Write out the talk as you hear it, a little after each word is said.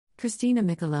Christina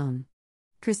Michelone.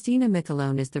 Christina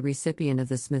Michelone is the recipient of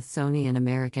the Smithsonian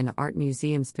American Art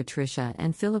Museum's Patricia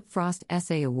and Philip Frost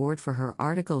Essay Award for her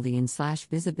article The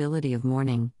Visibility of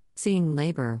Mourning, Seeing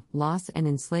Labor, Loss and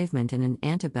Enslavement in an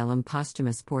Antebellum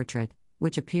Posthumous Portrait,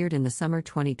 which appeared in the summer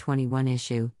 2021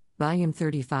 issue, Volume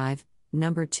 35,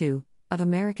 Number 2, of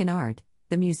American Art,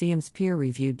 the museum's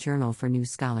peer-reviewed journal for new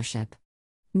scholarship.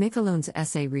 Michelone's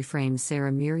essay reframes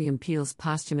Sarah Miriam Peel's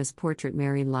posthumous portrait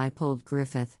Mary Leipold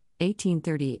Griffith,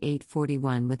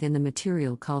 1838-41 within the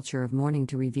material culture of mourning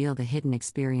to reveal the hidden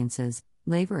experiences,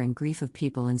 labor and grief of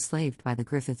people enslaved by the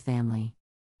Griffith family.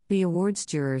 The award's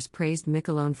jurors praised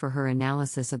Michelone for her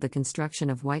analysis of the construction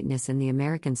of whiteness in the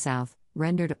American South,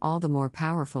 rendered all the more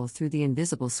powerful through the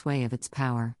invisible sway of its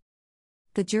power.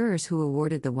 The jurors who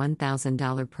awarded the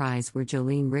 $1,000 prize were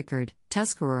Jolene Rickard,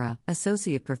 Tuscarora,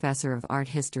 Associate Professor of Art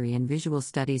History and Visual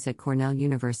Studies at Cornell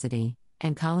University,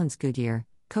 and Collins Goodyear,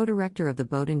 co-director of the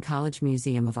Bowdoin College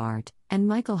Museum of Art, and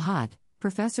Michael Hott,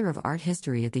 Professor of Art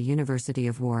History at the University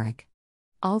of Warwick.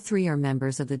 All three are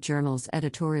members of the journal's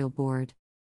editorial board.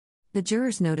 The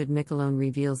jurors noted Michelone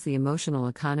reveals the emotional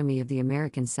economy of the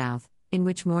American South, in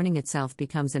which mourning itself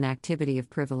becomes an activity of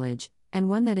privilege, and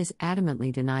one that is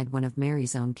adamantly denied one of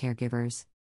Mary's own caregivers.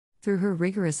 Through her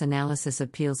rigorous analysis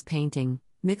of Peel's painting,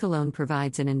 Michelone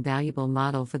provides an invaluable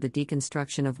model for the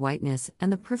deconstruction of whiteness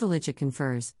and the privilege it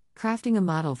confers, crafting a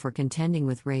model for contending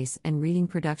with race and reading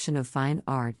production of fine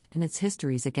art and its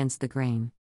histories against the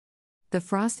grain. The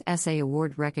Frost Essay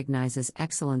Award recognizes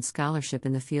excellent scholarship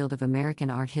in the field of American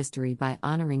art history by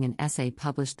honoring an essay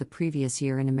published the previous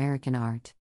year in American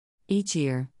art. Each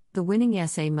year, the winning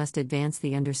essay must advance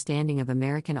the understanding of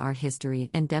American art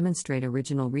history and demonstrate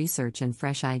original research and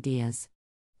fresh ideas.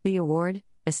 The award,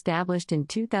 established in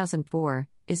 2004,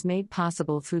 is made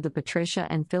possible through the Patricia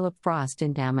and Philip Frost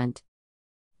Endowment.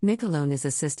 Michelone is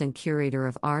Assistant Curator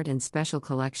of Art and Special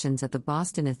Collections at the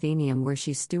Boston Atheneum, where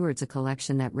she stewards a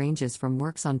collection that ranges from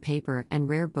works on paper and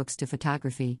rare books to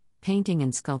photography, painting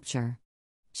and sculpture.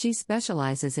 She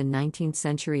specializes in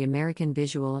 19th-century American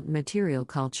visual and material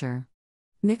culture.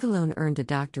 Michelone earned a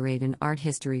doctorate in art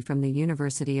history from the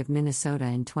University of Minnesota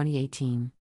in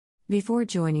 2018. Before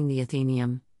joining the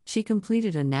Atheneum, she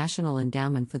completed a National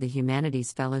Endowment for the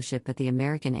Humanities Fellowship at the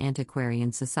American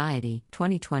Antiquarian Society,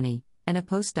 2020, and a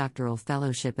postdoctoral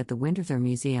fellowship at the Winterthur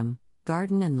Museum,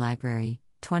 Garden and Library,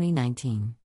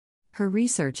 2019. Her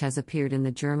research has appeared in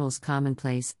the journals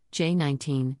Commonplace,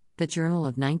 J19, the Journal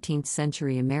of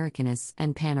 19th-Century Americanists,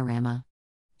 and Panorama.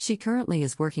 She currently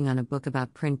is working on a book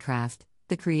about printcraft,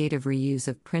 the creative reuse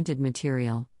of printed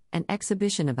material, an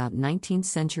exhibition about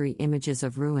 19th-century images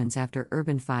of ruins after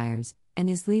urban fires, and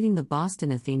is leading the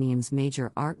Boston Atheneum's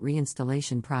major art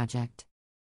reinstallation project.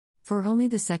 For only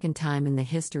the second time in the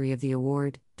history of the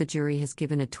award, the jury has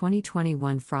given a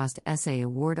 2021 Frost Essay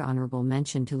Award honorable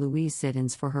mention to Louise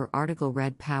Siddons for her article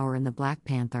Red Power in the Black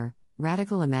Panther,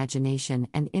 Radical Imagination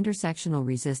and Intersectional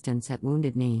Resistance at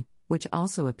Wounded Knee, which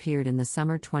also appeared in the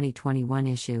summer 2021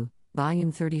 issue,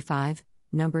 Volume 35,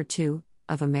 Number 2,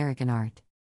 of American Art.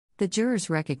 The jurors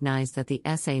recognized that the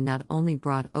essay not only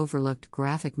brought overlooked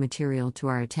graphic material to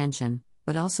our attention,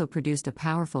 but also produced a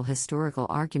powerful historical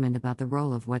argument about the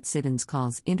role of what Siddons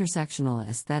calls intersectional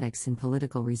aesthetics in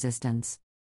political resistance.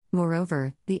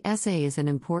 Moreover, the essay is an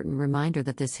important reminder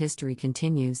that this history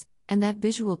continues, and that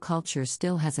visual culture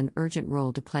still has an urgent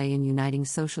role to play in uniting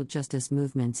social justice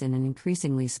movements in an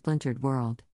increasingly splintered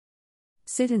world.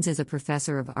 Siddons is a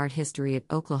professor of art history at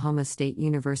Oklahoma State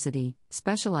University,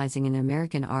 specializing in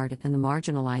American art and the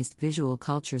marginalized visual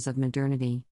cultures of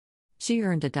modernity. She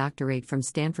earned a doctorate from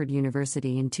Stanford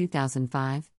University in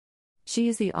 2005. She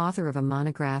is the author of a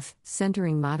monograph,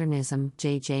 Centering Modernism,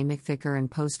 J.J. McVicker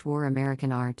and Post-War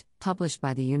American Art, published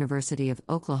by the University of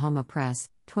Oklahoma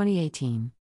Press,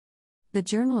 2018. The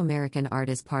journal American Art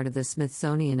is part of the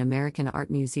Smithsonian American Art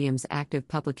Museum's active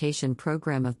publication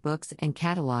program of books and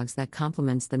catalogs that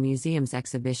complements the museum's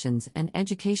exhibitions and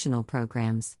educational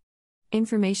programs.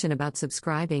 Information about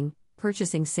subscribing,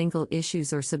 purchasing single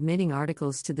issues or submitting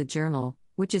articles to the journal,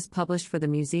 which is published for the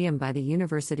museum by the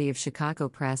University of Chicago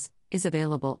Press, is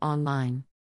available online.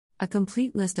 A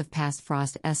complete list of past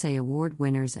Frost Essay Award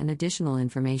winners and additional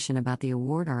information about the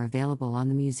award are available on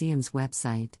the museum's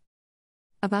website.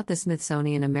 About the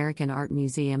Smithsonian American Art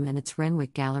Museum and its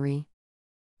Renwick Gallery.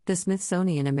 The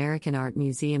Smithsonian American Art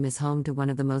Museum is home to one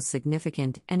of the most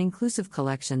significant and inclusive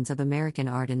collections of American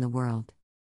art in the world.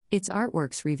 Its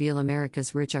artworks reveal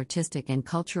America's rich artistic and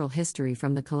cultural history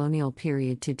from the colonial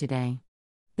period to today.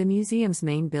 The museum's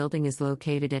main building is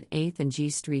located at 8th and G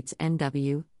Streets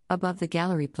NW, above the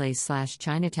Gallery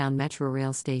Place/Chinatown Metro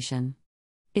Rail Station.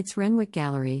 Its Renwick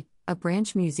Gallery, a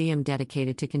branch museum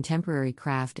dedicated to contemporary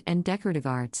craft and decorative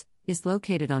arts, is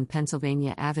located on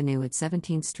Pennsylvania Avenue at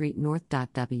 17th Street North.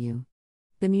 W.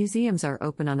 The museums are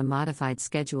open on a modified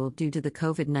schedule due to the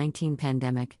COVID-19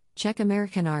 pandemic. Check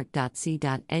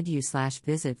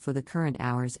americanart.c.edu/visit for the current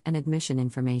hours and admission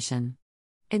information.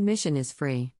 Admission is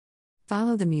free.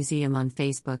 Follow the museum on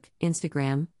Facebook,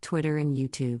 Instagram, Twitter, and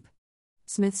YouTube.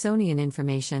 Smithsonian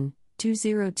information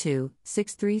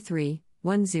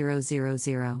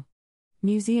 202-633-1000.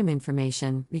 Museum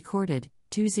information recorded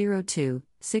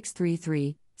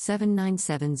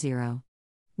 202-633-7970.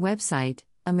 Website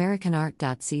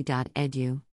americanart.c.edu.